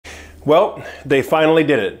Well, they finally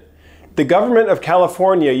did it. The government of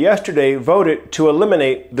California yesterday voted to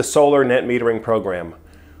eliminate the solar net metering program.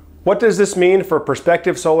 What does this mean for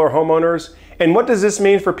prospective solar homeowners? And what does this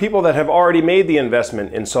mean for people that have already made the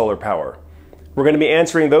investment in solar power? We're going to be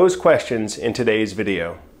answering those questions in today's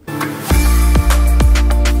video.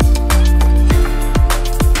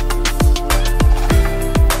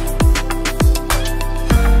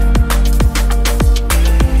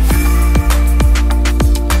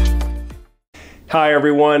 Hi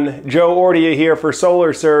everyone, Joe Ordia here for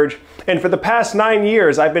Solar Surge, and for the past 9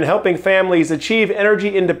 years I've been helping families achieve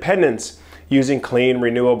energy independence using clean,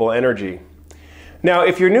 renewable energy. Now,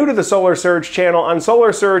 if you're new to the Solar Surge channel, on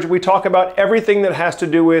Solar Surge we talk about everything that has to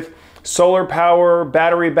do with solar power,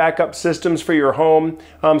 battery backup systems for your home,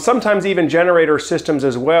 sometimes even generator systems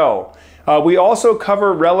as well. We also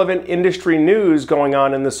cover relevant industry news going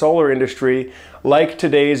on in the solar industry, like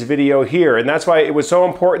today's video here. And that's why it was so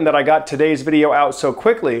important that I got today's video out so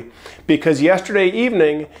quickly, because yesterday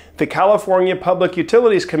evening, the California Public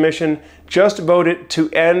Utilities Commission just voted to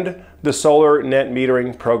end the solar net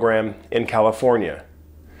metering program in California.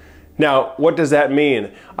 Now, what does that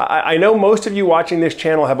mean? I know most of you watching this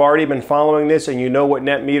channel have already been following this and you know what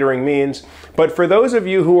net metering means, but for those of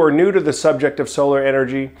you who are new to the subject of solar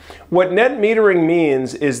energy, what net metering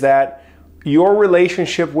means is that your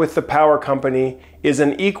relationship with the power company is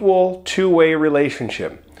an equal two-way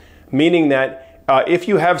relationship, meaning that if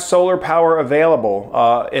you have solar power available,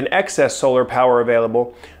 an excess solar power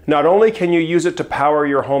available, not only can you use it to power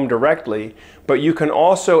your home directly, but you can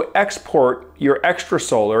also export your extra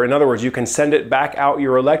solar. In other words, you can send it back out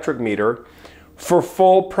your electric meter for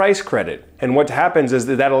full price credit. And what happens is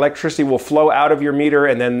that electricity will flow out of your meter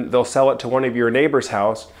and then they'll sell it to one of your neighbor's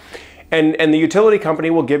house. And the utility company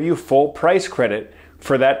will give you full price credit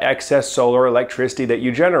for that excess solar electricity that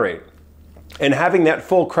you generate. And having that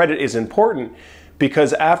full credit is important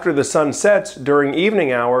because after the sun sets during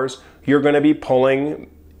evening hours, you're going to be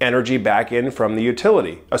pulling energy back in from the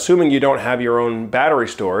utility, assuming you don't have your own battery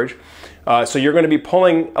storage. So you're going to be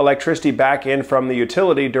pulling electricity back in from the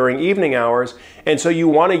utility during evening hours, and so you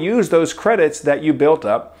want to use those credits that you built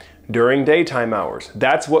up during daytime hours.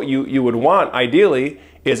 That's what you would want, ideally,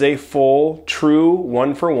 is a full, true,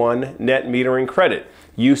 one-for-one net metering credit.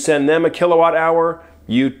 You send them a kilowatt hour,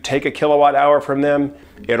 you take a kilowatt hour from them,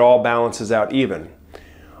 it all balances out even.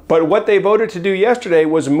 But what they voted to do yesterday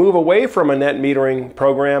was move away from a net metering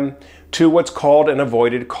program to what's called an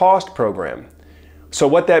avoided cost program. So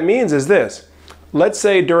what that means is this. Let's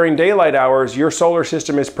say during daylight hours your solar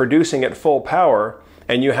system is producing at full power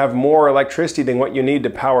and you have more electricity than what you need to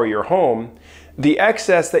power your home. The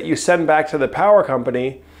excess that you send back to the power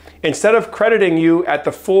company, instead of crediting you at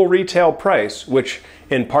the full retail price, which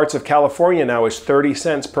in parts of California now is 30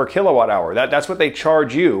 cents per kilowatt hour, that's what they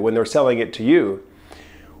charge you when they're selling it to you.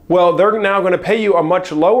 Well, they're now going to pay you a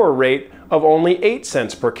much lower rate of only 8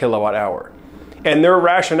 cents per kilowatt hour. And their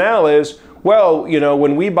rationale is, well, you know,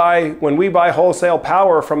 when we buy wholesale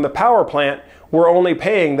power from the power plant, we're only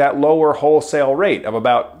paying that lower wholesale rate of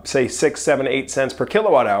about, say, 6, 7, 8 cents per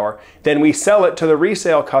kilowatt hour. Then we sell it to the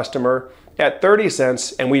resale customer at 30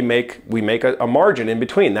 cents and we make a margin in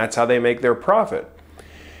between. That's how they make their profit.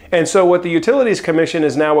 And so what the Utilities Commission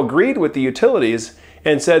has now agreed with the utilities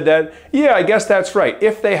and said that, yeah, I guess that's right.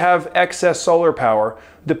 If they have excess solar power,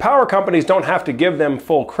 the power companies don't have to give them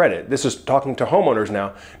full credit. This is talking to homeowners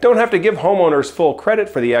now. Don't have to give homeowners full credit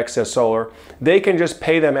for the excess solar. They can just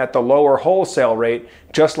pay them at the lower wholesale rate,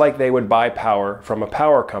 just like they would buy power from a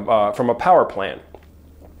power plant.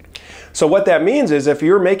 So what that means is if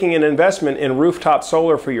you're making an investment in rooftop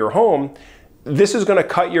solar for your home, this is going to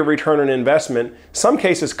cut your return on investment. Some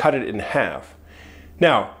cases cut it in half.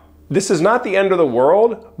 Now, this is not the end of the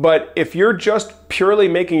world, but if you're just purely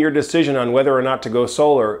making your decision on whether or not to go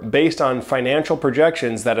solar based on financial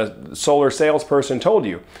projections that a solar salesperson told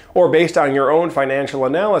you, or based on your own financial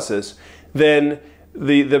analysis, then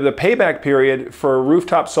the payback period for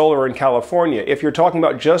rooftop solar in California, if you're talking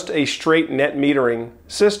about just a straight net metering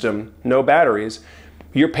system, no batteries,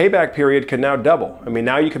 your payback period could now double. I mean,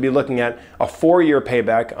 now you could be looking at a 4-year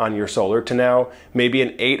payback on your solar to now maybe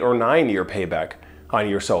an 8 or 9-year payback on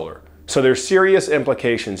your solar. So there's serious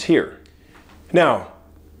implications here. Now,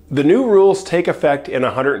 the new rules take effect in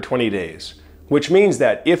 120 days, which means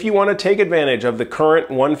that if you want to take advantage of the current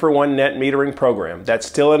one-for-one net metering program that's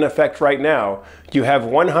still in effect right now, you have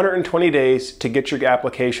 120 days to get your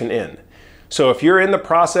application in. So if you're in the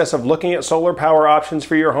process of looking at solar power options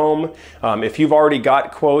for your home, if you've already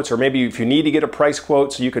got quotes, or maybe if you need to get a price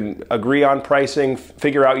quote so you can agree on pricing,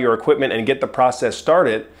 figure out your equipment and get the process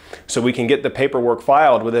started so we can get the paperwork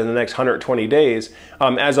filed within the next 120 days,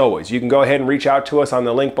 as always, you can go ahead and reach out to us on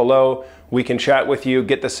the link below. We can chat with you,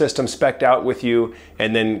 get the system spec'd out with you,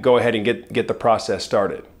 and then go ahead and get the process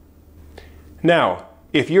started. Now,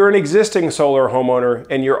 if you're an existing solar homeowner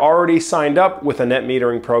and you're already signed up with a net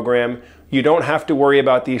metering program, you don't have to worry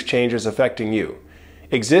about these changes affecting you.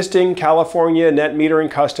 Existing California net metering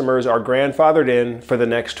customers are grandfathered in for the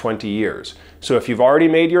next 20 years. So if you've already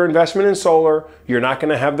made your investment in solar, you're not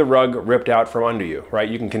going to have the rug ripped out from under you, right?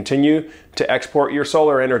 You can continue to export your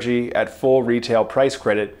solar energy at full retail price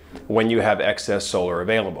credit when you have excess solar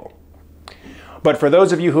available. But for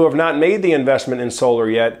those of you who have not made the investment in solar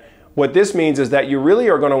yet, what this means is that you really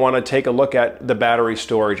are going to want to take a look at the battery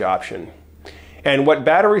storage option. And what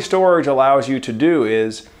battery storage allows you to do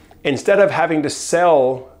is, instead of having to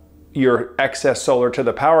sell your excess solar to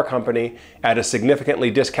the power company at a significantly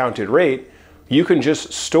discounted rate, you can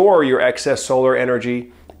just store your excess solar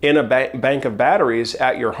energy in a bank of batteries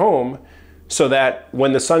at your home, so that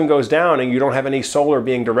when the sun goes down and you don't have any solar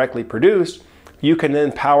being directly produced, you can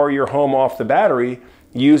then power your home off the battery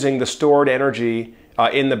using the stored energy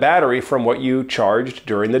in the battery from what you charged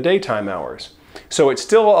during the daytime hours. So it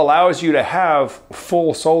still allows you to have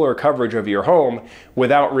full solar coverage of your home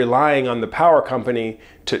without relying on the power company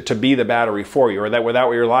to be the battery for you, or that without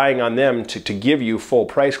relying on them to give you full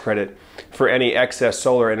price credit for any excess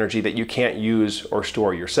solar energy that you can't use or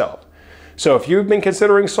store yourself. So if you've been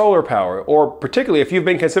considering solar power, or particularly if you've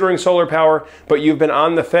been considering solar power, but you've been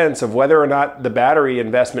on the fence of whether or not the battery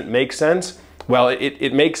investment makes sense, well,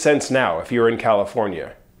 it makes sense now if you're in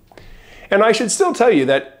California. And I should still tell you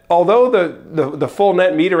that although the full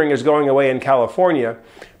net metering is going away in California,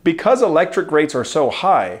 because electric rates are so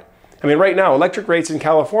high, I mean, right now, electric rates in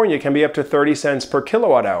California can be up to 30 cents per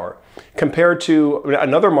kilowatt hour, compared to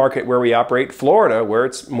another market where we operate, Florida, where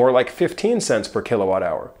it's more like 15 cents per kilowatt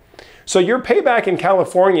hour. So your payback in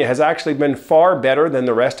California has actually been far better than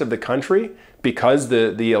the rest of the country, because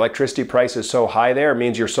the electricity price is so high there. It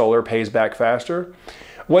means your solar pays back faster.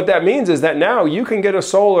 What that means is that now you can get a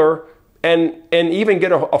solar and even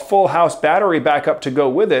get a full house battery backup to go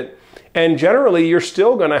with it, and generally you're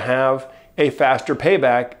still going to have a faster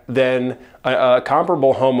payback than a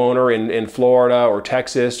comparable homeowner in Florida or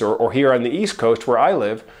Texas or here on the East Coast where I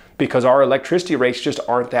live, because our electricity rates just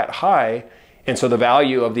aren't that high, and so the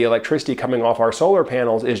value of the electricity coming off our solar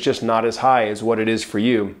panels is just not as high as what it is for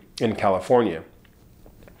you in California.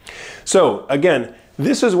 So again,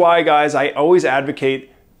 this is why, guys, I always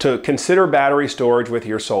advocate to consider battery storage with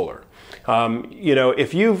your solar. You know,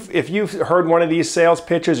 if you've heard one of these sales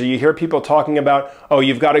pitches, or you hear people talking about, oh,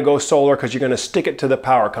 you've got to go solar because you're going to stick it to the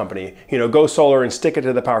power company, you know, go solar and stick it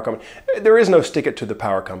to the power company. There is no stick it to the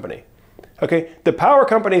power company. Okay, the power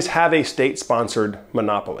companies have a state-sponsored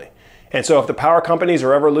monopoly. And so if the power companies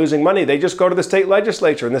are ever losing money, they just go to the state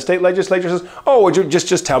legislature, and the state legislature says, oh, would you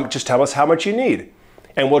just tell us how much you need,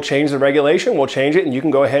 and we'll change the regulation, we'll change it, and you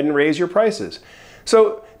can go ahead and raise your prices.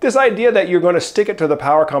 So this idea that you're going to stick it to the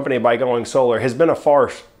power company by going solar has been a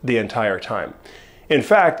farce the entire time. In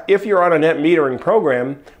fact, if you're on a net metering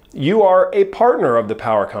program, you are a partner of the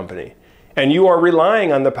power company, and you are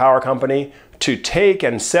relying on the power company to take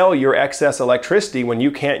and sell your excess electricity when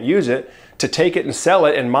you can't use it, to take it and sell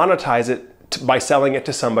it and monetize it by selling it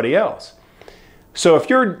to somebody else. So if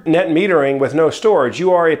you're net metering with no storage,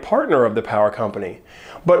 you are a partner of the power company.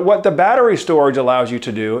 But what the battery storage allows you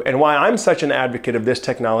to do, and why I'm such an advocate of this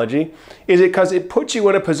technology, is because it puts you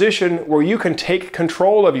in a position where you can take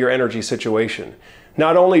control of your energy situation.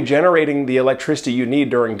 Not only generating the electricity you need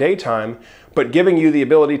during daytime, but giving you the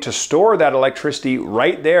ability to store that electricity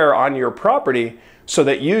right there on your property so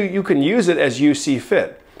that you can use it as you see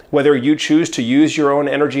fit. Whether you choose to use your own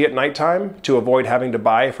energy at nighttime to avoid having to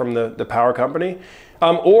buy from the power company,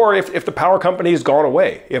 or if the power company has gone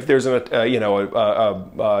away, if there's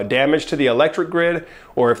a damage to the electric grid,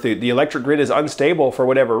 or if the electric grid is unstable for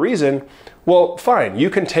whatever reason, well, fine, you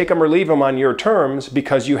can take them or leave them on your terms,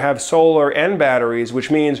 because you have solar and batteries,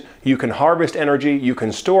 which means you can harvest energy, you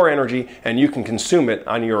can store energy, and you can consume it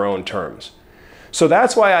on your own terms. So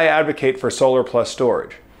that's why I advocate for solar plus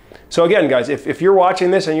storage. So again, guys, if you're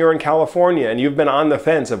watching this and you're in California and you've been on the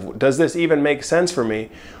fence of, does this even make sense for me?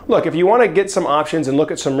 Look, if you want to get some options and look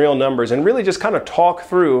at some real numbers and really just kind of talk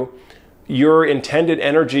through your intended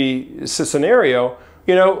energy scenario,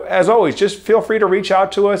 you know, as always, just feel free to reach out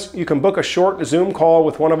to us. You can book a short Zoom call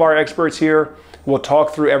with one of our experts here. We'll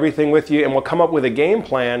talk through everything with you, and we'll come up with a game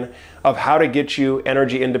plan of how to get you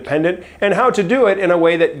energy independent and how to do it in a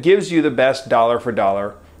way that gives you the best dollar for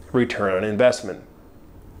dollar return on investment.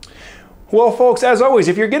 Well, folks, as always,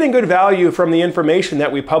 if you're getting good value from the information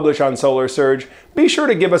that we publish on Solar Surge, be sure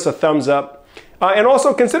to give us a thumbs up. And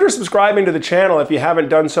also consider subscribing to the channel if you haven't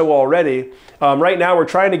done so already. Right now we're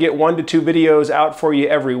trying to get 1 to 2 videos out for you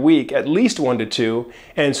every week, at least 1 to 2.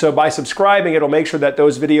 And so by subscribing, it'll make sure that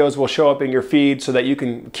those videos will show up in your feed so that you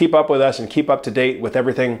can keep up with us and keep up to date with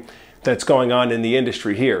everything that's going on in the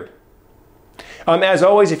industry here. As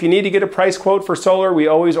always, if you need to get a price quote for solar, we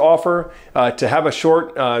always offer to have a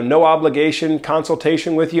short, no obligation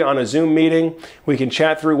consultation with you on a Zoom meeting. We can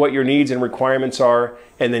chat through what your needs and requirements are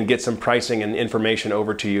and then get some pricing and information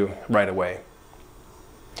over to you right away.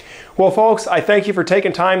 Well, folks, I thank you for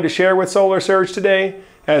taking time to share with Solar Surge today.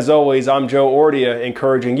 As always, I'm Joe Ordia,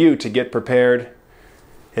 encouraging you to get prepared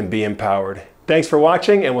and be empowered. Thanks for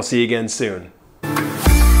watching, and we'll see you again soon.